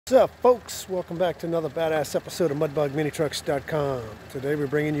What's up, folks? Welcome back to another badass episode of MudbugMiniTrucks.com. Today we're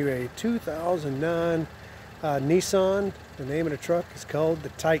bringing you a 2009 Nissan. The name of the truck is called the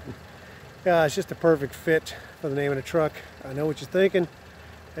Titan. It's just a perfect fit for the name of the truck. I know what you're thinking.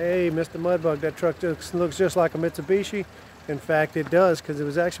 Hey, Mr. Mudbug, that truck looks just like a Mitsubishi. In fact, it does, because it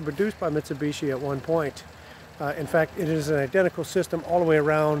was actually produced by Mitsubishi at one point. In fact, it is an identical system all the way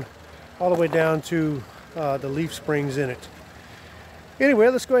around, all the way down to the leaf springs in it. Anyway,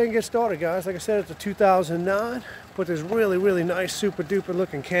 let's go ahead and get started, guys. Like I said, it's a 2009. Put this really nice, super duper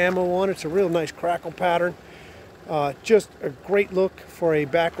looking camo on it. It's a real nice crackle pattern. Just a great look for a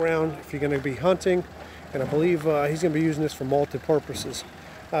background if you're going to be hunting. And I believe he's going to be using this for multi-purposes.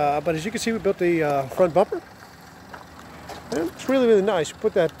 But as you can see, we built the front bumper. And it's really nice. We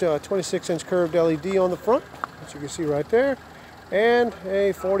put that 26-inch curved LED on the front, as you can see right there. And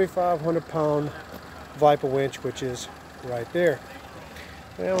a 4,500-pound Viper winch, which is right there.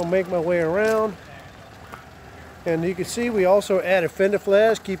 Now I'll make my way around, and you can see we also added fender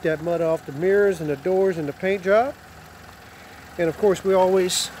flares, keep that mud off the mirrors and the doors and the paint job. And of course we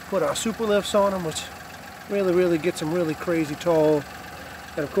always put our super lifts on them, which really gets them really crazy tall.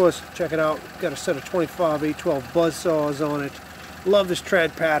 And of course, check it out, got a set of 25 812 buzz saws on it. Love this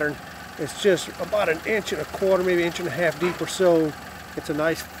tread pattern. It's just about 1.25 inches, maybe 1.5 inches deep or so. It's a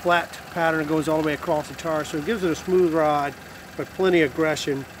nice flat pattern that goes all the way across the tire, so it gives it a smooth ride, but plenty of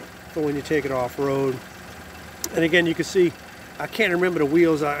aggression for when you take it off-road. And again, you can see, I can't remember the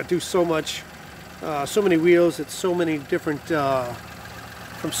wheels. I do so much, so many wheels. It's so many different,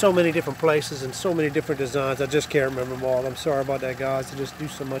 from so many different places and so many different designs. I just can't remember them all. I'm sorry about that, guys. I just do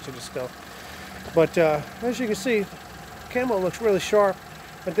so much of this stuff. But as you can see, camo looks really sharp.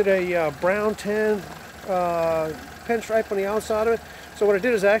 I did a brown tan pinstripe on the outside of it. So what I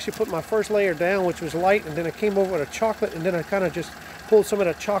did is I actually put my first layer down, which was light, and then I came over with a chocolate, and then I kind of just pulled some of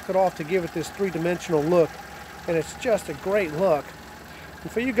that chocolate off to give it this three-dimensional look. And it's just a great look.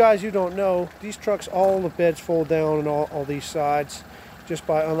 And for you guys who don't know, these trucks, all the beds fold down on all these sides just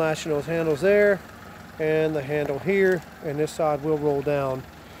by unlatching those handles there and the handle here, and this side will roll down.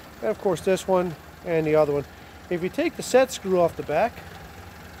 And of course this one and the other one. If you take the set screw off the back,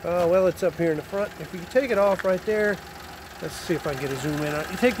 well, it's up here in the front. If you take it off right there, let's see if I can get a zoom in on it.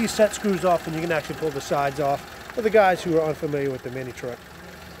 You take these set screws off and you can actually pull the sides off for the guys who are unfamiliar with the mini truck.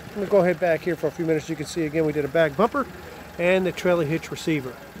 I'm going to go ahead back here for a few minutes. You can see again we did a back bumper and the trailer hitch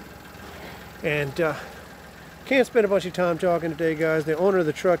receiver. And can't spend a bunch of time talking today, guys. The owner of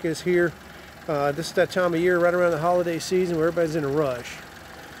the truck is here. This is that time of year right around the holiday season where everybody's in a rush.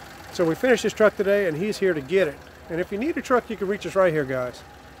 So we finished this truck today and he's here to get it. And if you need a truck, you can reach us right here, guys.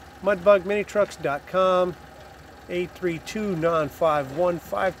 MudbugMiniTrucks.com,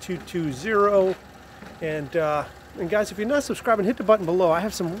 832-951-5220. And guys, if you're not subscribing, hit the button below. I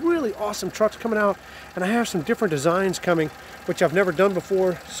have some really awesome trucks coming out, and I have some different designs coming, which I've never done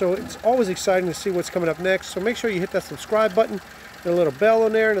before. So it's always exciting to see what's coming up next. So make sure you hit that subscribe button, and a little bell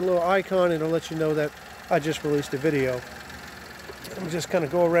in there, and a little icon, and it'll let you know that I just released a video. Let me just kind of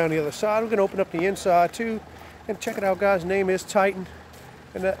go around the other side. I'm going to open up the inside too, and check it out, guys. Name is Titan.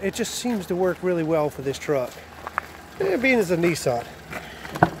 And it just seems to work really well for this truck. Being as a Nissan.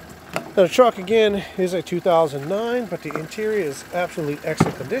 Now the truck again is a 2009, but the interior is absolutely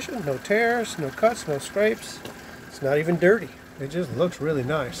excellent condition. No tears, no cuts, no scrapes. It's not even dirty. It just looks really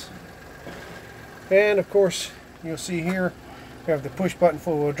nice. And of course, you'll see here, we have the push button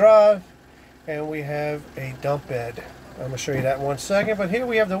four-wheel drive, and we have a dump bed. I'm going to show you that in one second, but here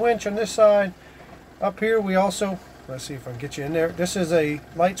we have the winch on this side. Up here we also, let's see if I can get you in there. This is a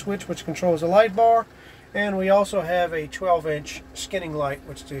light switch which controls the light bar, and we also have a 12-inch skinning light,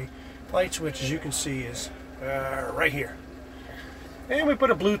 which the light switch, as you can see, is right here. And we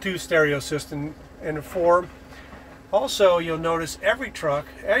put a Bluetooth stereo system in the form. Also, you'll notice every truck,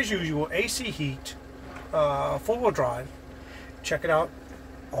 as usual, AC heat, four-wheel drive. Check it out,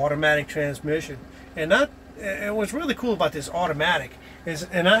 automatic transmission. And what's really cool about this automatic is,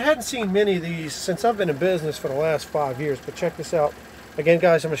 and I hadn't seen many of these since I've been in business for the last 5 years, but check this out. Again,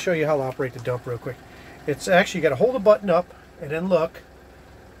 guys, I'm going to show you how to operate the dump real quick. It's actually, you got to hold the button up and then look.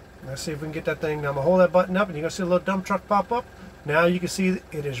 Let's see if we can get that thing. Now I'm going to hold that button up and you're going to see a little dump truck pop up. Now you can see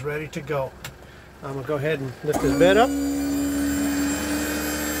it is ready to go. I'm going to go ahead and lift this bed up. And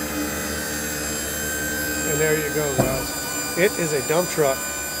there you go, guys. It is a dump truck,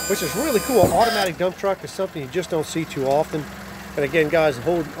 which is really cool. Automatic dump truck is something you just don't see too often. And again, guys, the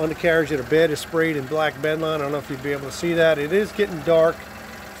whole undercarriage of the bed is sprayed in black bedline. I don't know if you'd be able to see that. It is getting dark.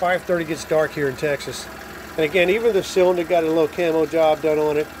 5:30 gets dark here in Texas. And again, even the cylinder got a little camo job done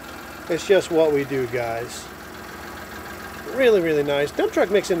on it. It's just what we do, guys. Really nice. Dump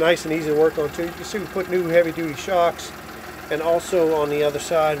truck makes it nice and easy to work on too. You can see we put new heavy duty shocks, and also on the other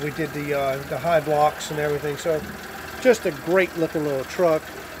side we did the high blocks and everything. So just a great looking little truck.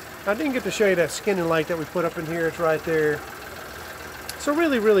 I didn't get to show you that skinning light that we put up in here. It's right there. So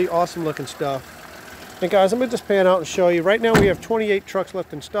really awesome looking stuff. And guys, I'm going to just pan out and show you. Right now we have 28 trucks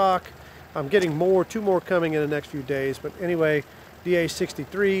left in stock. I'm getting two more coming in the next few days. But anyway,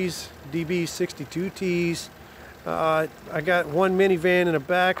 DA63s, DB62Ts. I got one minivan in the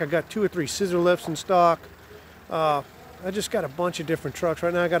back. I got 2 or 3 scissor lifts in stock. I just got a bunch of different trucks.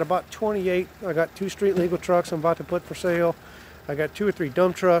 Right now I got about 28. I got 2 street legal trucks I'm about to put for sale. I got 2 or 3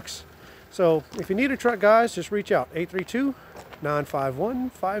 dump trucks. So if you need a truck, guys, just reach out.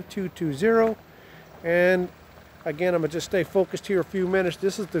 832-951-5220. And again, I'm going to just stay focused here a few minutes.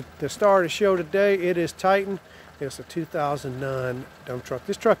 This is the star of the show today. It is Titan. It's a 2009 dump truck.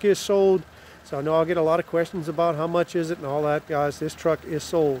 This truck is sold, so I know I'll get a lot of questions about how much is it and all that, guys. This truck is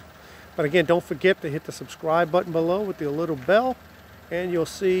sold. But again, don't forget to hit the subscribe button below with the little bell, and you'll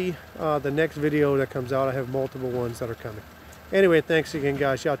see the next video that comes out. I have multiple ones that are coming. Anyway, thanks again,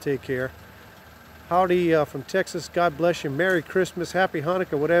 guys. Y'all take care. Howdy from Texas. God bless you. Merry Christmas. Happy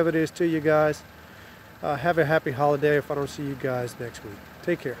Hanukkah, whatever it is to you guys. Have a happy holiday if I don't see you guys next week.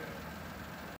 Take care.